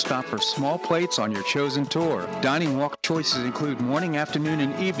 hours, you'll stop for small plates on your chosen tour. Dining walk choices include morning, afternoon,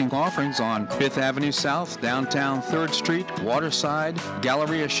 and evening offerings on 5th Avenue South, downtown 3rd Street, Waterside,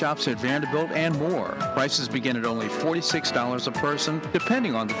 Galleria shops at Vanderbilt, and more. Prices begin at only $46 a person,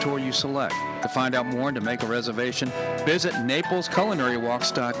 depending on the tour you select. To find out more and to make a reservation, visit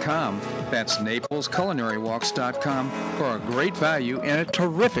NaplesCulinaryWalks.com. That's NaplesCulinaryWalks.com for a great value and a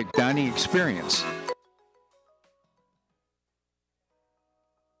terrific dining experience.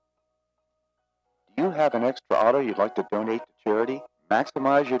 Do you have an extra auto you'd like to donate to charity?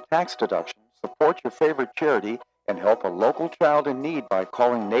 Maximize your tax deduction, support your favorite charity, and help a local child in need by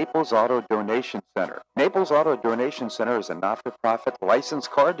calling Naples Auto Donation Center. Naples Auto Donation Center is a not-for-profit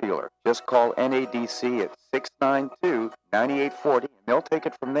licensed car dealer. Just call NADC at 692-9840 and they'll take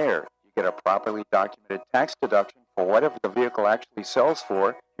it from there. You get a properly documented tax deduction for whatever the vehicle actually sells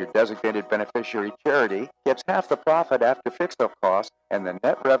for. Your designated beneficiary charity gets half the profit after fix-up costs, and the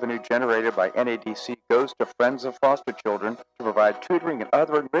net revenue generated by NADC goes to Friends of Foster Children to provide tutoring and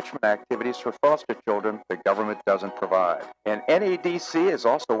other enrichment activities for foster children the government doesn't provide. And NADC is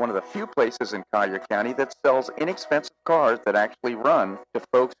also one of the few places in Collier County that sells inexpensive cars that actually run to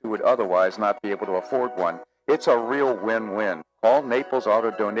folks who would otherwise not be able to afford one. It's a real win-win. Call Naples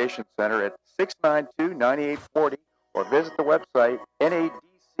Auto Donation Center at 692-9840 or visit the website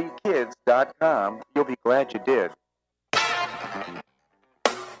nadckids.com. You'll be glad you did.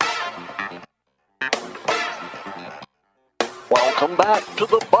 Welcome back to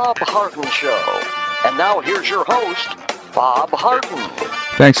the Bob Harden Show. And now here's your host, Bob Harden.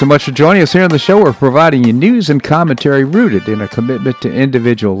 Thanks so much for joining us here on the show. We're providing you news and commentary rooted in a commitment to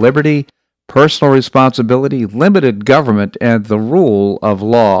individual liberty, personal responsibility, limited government, and the rule of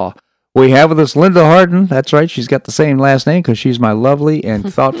law. We have with us Linda Harden. That's right, she's got the same last name because she's my lovely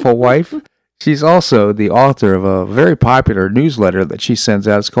and thoughtful wife. She's also the author of a very popular newsletter that she sends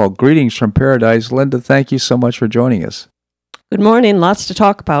out. It's called Greetings from Paradise. Linda, thank you so much for joining us. Good morning. Lots to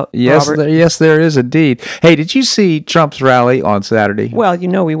talk about, Yes, Robert. yes, there is indeed. Hey, did you see Trump's rally on Saturday? Well,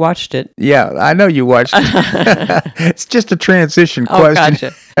 we watched it. Yeah, I know you watched it. It's just a transition question.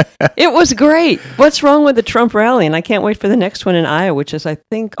 Oh, gotcha. It was great. What's wrong with the Trump rally? And I can't wait for the next one in Iowa, which is, I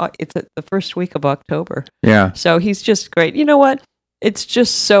think, it's the first week of October. Yeah. So he's just great. You know what? It's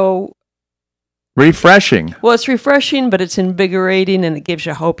just so... refreshing. Well, it's refreshing, but it's invigorating, and it gives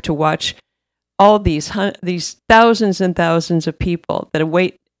you hope to watch all these thousands and thousands of people that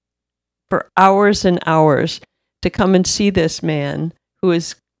wait for hours and hours to come and see this man who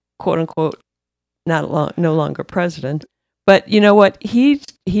is, quote unquote, no longer president. But you know what?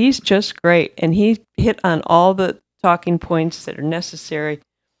 He's just great, and he hit on all the talking points that are necessary,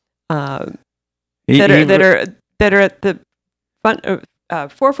 that are at the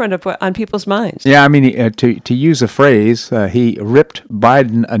forefront of on people's minds. Yeah, I mean, to use a phrase, he ripped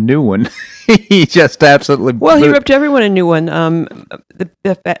Biden a new one. He just absolutely he ripped everyone a new one.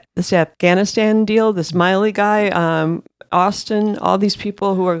 This Afghanistan deal, this Miley guy, Austin, all these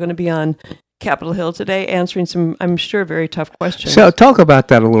people who are going to be on Capitol Hill today answering some, I'm sure, very tough questions. So talk about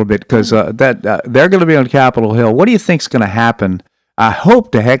that a little bit, because they're going to be on Capitol Hill. What do you think's going to happen? I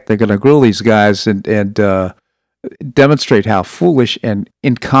hope to heck they're going to grill these guys and demonstrate how foolish and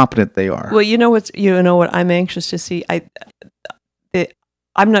incompetent they are. Well, you know what I'm anxious to see.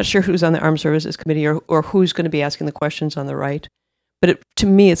 I'm not sure who's on the Armed Services Committee or who's going to be asking the questions on the right, but to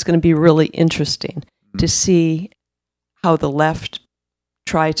me, it's going to be really interesting to see how the left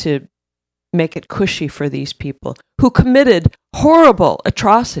try to make it cushy for these people who committed horrible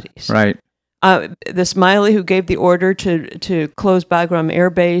atrocities. Right. This Miley who gave the order to close Bagram Air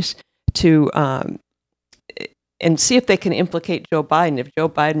Base and see if they can implicate Joe Biden, if Joe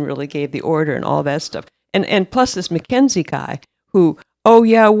Biden really gave the order and all that stuff. And plus this McKenzie guy who,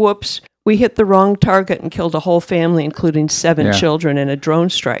 whoops, we hit the wrong target and killed a whole family, including 7 children, in a drone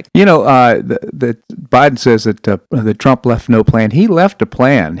strike. You know, the Biden says that the Trump left no plan. He left a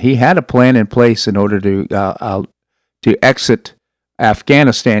plan. He had a plan in place in order to exit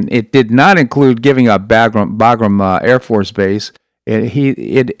Afghanistan. It did not include giving up Bagram Air Force Base.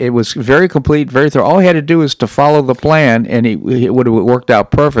 It was very complete, very thorough. All he had to do was to follow the plan, and it would have worked out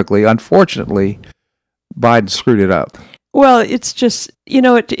perfectly. Unfortunately, Biden screwed it up. Well, it's just,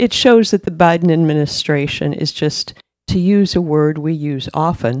 it shows that the Biden administration is just, to use a word we use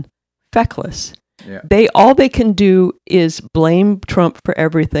often, feckless. Yeah. All they can do is blame Trump for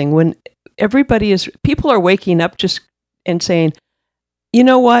everything when people are waking up and saying, you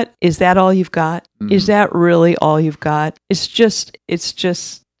know what? Is that all you've got? Mm-hmm. Is that really all you've got? It's just.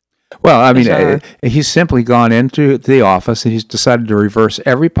 Well, I mean, he's simply gone into the office and he's decided to reverse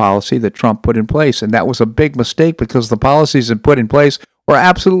every policy that Trump put in place. And that was a big mistake because the policies that put in place were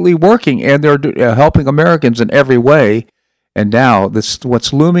absolutely working and they're helping Americans in every way. And now,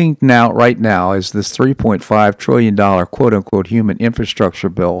 what's looming right now is this $3.5 trillion quote unquote human infrastructure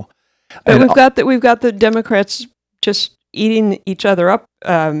bill. But we've got the Democrats just eating each other up,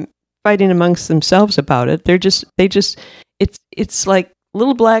 fighting amongst themselves about it. It's like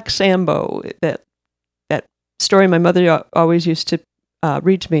Little Black Sambo, that story my mother always used to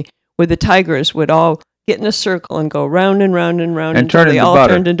read to me, where the tigers would all get in a circle and go round and round and round until they all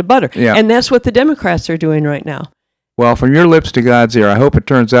turned into butter. Yeah. And that's what the Democrats are doing right now. Well, from your lips to God's ear, I hope it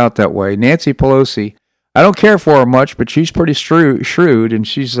turns out that way. Nancy Pelosi, I don't care for her much, but she's pretty shrewd, and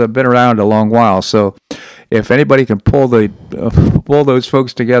she's been around a long while. So if anybody can pull those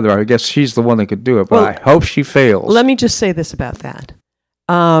folks together, I guess she's the one that could do it. But I hope she fails. Let me just say this about that.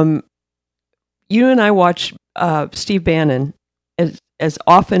 You and I watch Steve Bannon as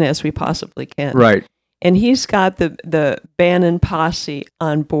often as we possibly can. Right. And he's got the Bannon posse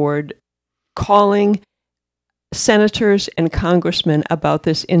on board calling senators and congressmen about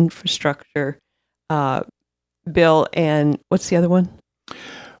this infrastructure bill, and what's the other one?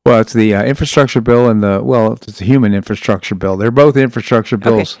 Well, it's the infrastructure bill and it's the human infrastructure bill. They're both infrastructure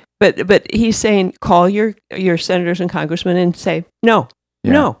bills. Okay. But he's saying call your senators and congressmen and say no.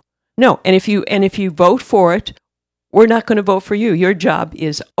 And if you vote for it, we're not going to vote for you. Your job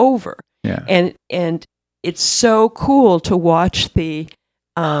is over. Yeah. And it's so cool to watch the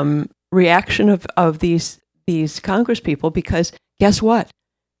reaction of these Congress people, because guess what?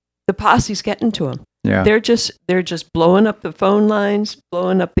 The posse's getting to them. Yeah. They're just blowing up the phone lines,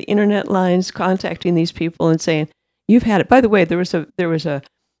 blowing up the internet lines, contacting these people and saying, "You've had it." By the way, there was a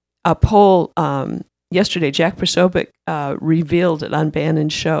poll yesterday. Jack Posobiec revealed it on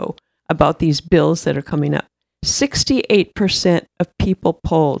Bannon's show about these bills that are coming up. 68% of people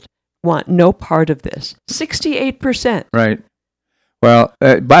polled want no part of this. 68%. Right. Well,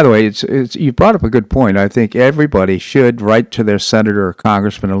 by the way, it's you brought up a good point. I think everybody should write to their senator or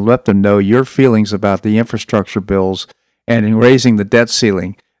congressman and let them know your feelings about the infrastructure bills and in raising the debt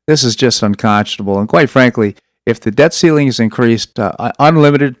ceiling. This is just unconscionable. And quite frankly, if the debt ceiling is increased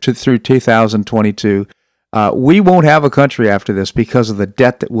unlimited through 2022, we won't have a country after this because of the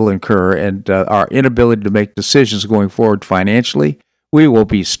debt that we'll incur and our inability to make decisions going forward financially. We will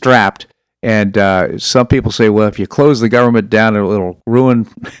be strapped. And some people say, well, if you close the government down, it'll ruin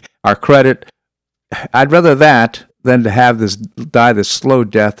our credit. I'd rather that than to have this slow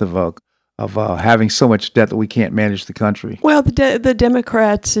death of having so much debt that we can't manage the country. Well, the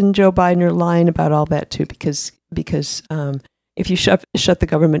Democrats and Joe Biden are lying about all that too, because if you shut the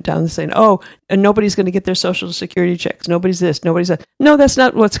government down and saying, oh, and nobody's going to get their Social Security checks, nobody's this, nobody's that. No, that's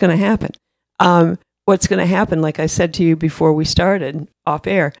not what's going to happen. What's going to happen, like I said to you before we started off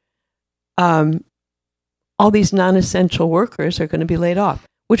air, all these non-essential workers are going to be laid off.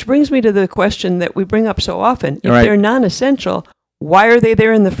 Which brings me to the question that we bring up so often. If they're non-essential, why are they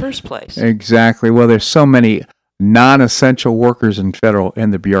there in the first place? Exactly. Well, there's so many non-essential workers in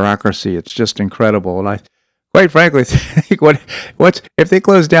the bureaucracy. It's just incredible. And I, quite frankly, think what's if they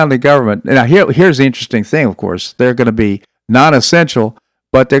close down the government? Now, here's the interesting thing. Of course, they're going to be non-essential,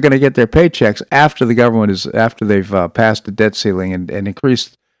 but they're going to get their paychecks after they've passed the debt ceiling and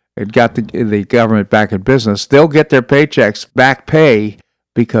increased and got the government back in business. They'll get their paychecks back pay.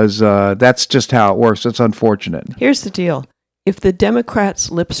 Because that's just how it works. It's unfortunate. Here's the deal. If the Democrats'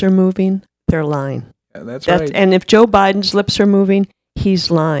 lips are moving, they're lying. Yeah, that's right. And if Joe Biden's lips are moving,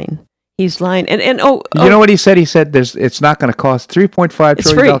 he's lying. He's lying. And you know what he said? He said it's not going to cost $3.5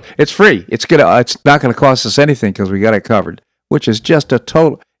 trillion. It's free. It's not going to cost us anything because we got it covered, which is just a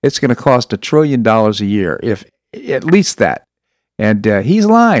total. It's going to cost $1 trillion a year, if at least that. And he's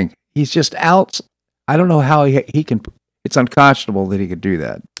lying. He's just out. I don't know how he can. It's unconscionable that he could do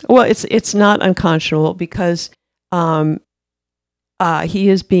that. Well, it's not unconscionable because he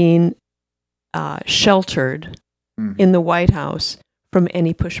is being sheltered in the White House from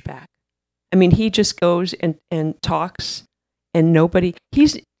any pushback. I mean, he just goes and talks, and nobody.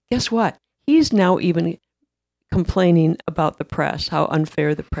 Guess what? He's now even complaining about the press, how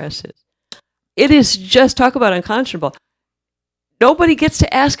unfair the press is. It is just, talk about unconscionable. Nobody gets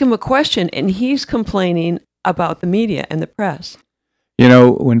to ask him a question, and he's complaining about the media and the press. You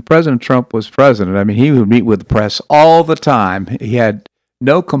know, when President Trump was president, I mean, he would meet with the press all the time. He had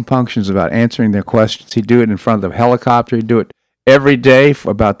no compunctions about answering their questions. He'd do it in front of the helicopter. He'd do it every day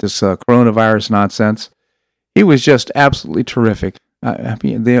about this coronavirus nonsense. He was just absolutely terrific. I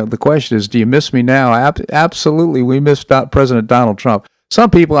mean, the question is, do you miss me now? Absolutely, we miss President Donald Trump. Some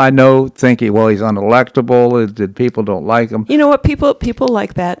people I know think, well, he's unelectable. That people don't like him. You know what? People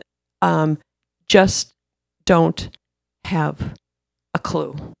like that just don't have a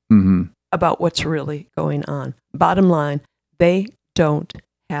clue about what's really going on. Bottom line, they don't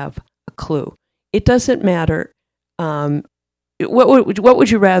have a clue. It doesn't matter. What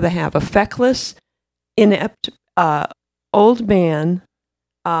would you rather have? A feckless, inept old man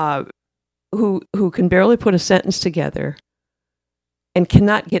who can barely put a sentence together and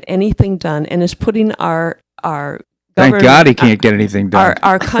cannot get anything done, and is putting our thank God he can't get anything done.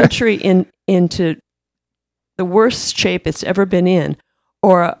 Our country into the worst shape it's ever been in,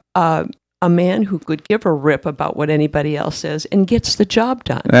 or a man who could give a rip about what anybody else says and gets the job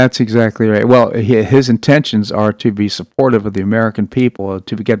done. That's exactly right. Well, his intentions are to be supportive of the American people,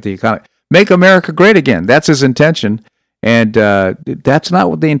 to get the economy, make America great again. That's his intention, and that's not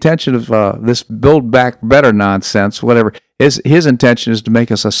what the intention of this Build Back Better nonsense. Whatever his intention is, to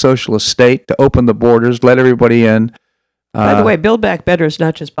make us a socialist state, to open the borders, let everybody in. By the way, Build Back Better is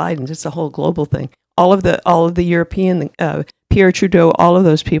not just Biden's; it's a whole global thing. All of the European, Pierre Trudeau, all of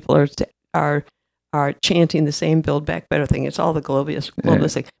those people are chanting the same Build Back Better thing. It's all the globalist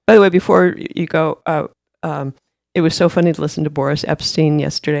thing. By the way, before you go, it was so funny to listen to Boris Epstein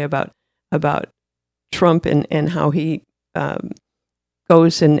yesterday about Trump and how he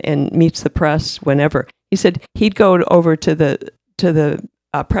goes and meets the press whenever. He said he'd go over to the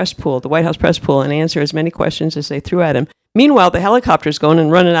press pool, the White House press pool, and answer as many questions as they threw at him. Meanwhile, the helicopter's going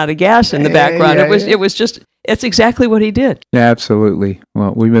and running out of gas in the background. It was just, it's exactly what he did. Yeah, absolutely.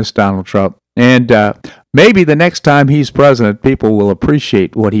 Well, we miss Donald Trump. And maybe the next time he's president, people will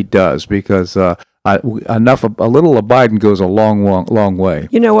appreciate what he does, because a little of Biden goes a long way.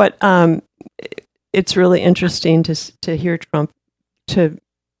 You know what? It's really interesting to hear Trump, to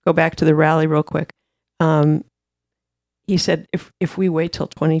go back to the rally real quick. He said, if we wait till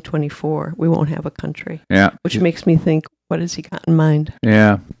 2024, we won't have a country. Yeah. Which makes me think, what has he got in mind?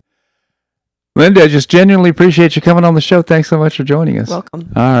 Yeah. Linda, I just genuinely appreciate you coming on the show. Thanks so much for joining us.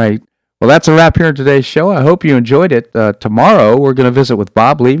 Welcome. All right. Well, that's a wrap here in today's show. I hope you enjoyed it. Tomorrow, we're going to visit with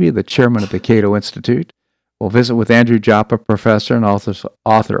Bob Levy, the chairman of the Cato Institute. We'll visit with Andrew Joppa, professor and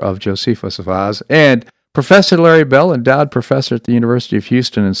author of Josephus of Oz, and Professor Larry Bell, endowed professor at the University of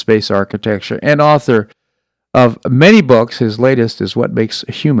Houston in space architecture and author of many books. His latest is What Makes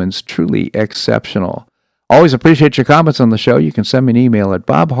Humans Truly Exceptional. Always appreciate your comments on the show. You can send me an email at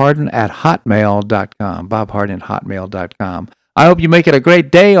bobharden@hotmail.com, bobharden@hotmail.com. I hope you make it a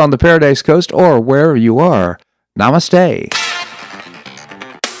great day on the Paradise Coast or wherever you are. Namaste.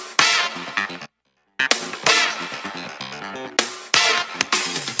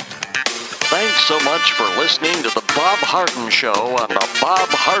 Thanks so much for listening to the Bob Harden Show on the Bob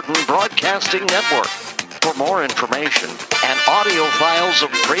Harden Broadcasting Network. For more information and audio files of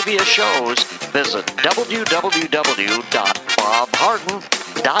previous shows, visit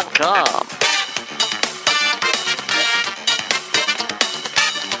www.bobharden.com.